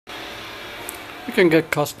You can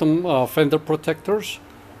get custom fender protectors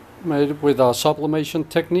made with a sublimation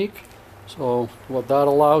technique. So what that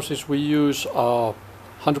allows is we use 100%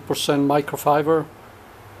 microfiber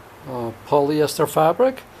polyester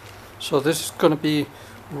fabric. So this is going to be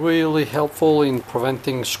really helpful in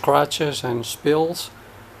preventing scratches and spills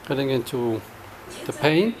getting into the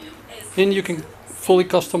paint. And you can fully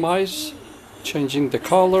customize, changing the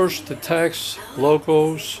colors, the text,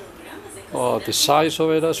 logos, the size of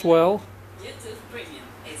it as well.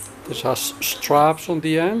 This has straps on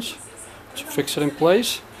the ends to fix it in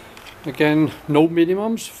place. Again, no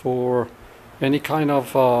minimums for any kind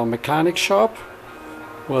of mechanic shop,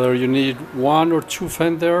 whether you need 1 or 2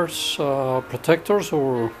 fenders protectors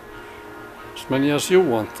or as many as you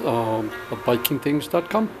want, at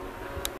bikingthings.com.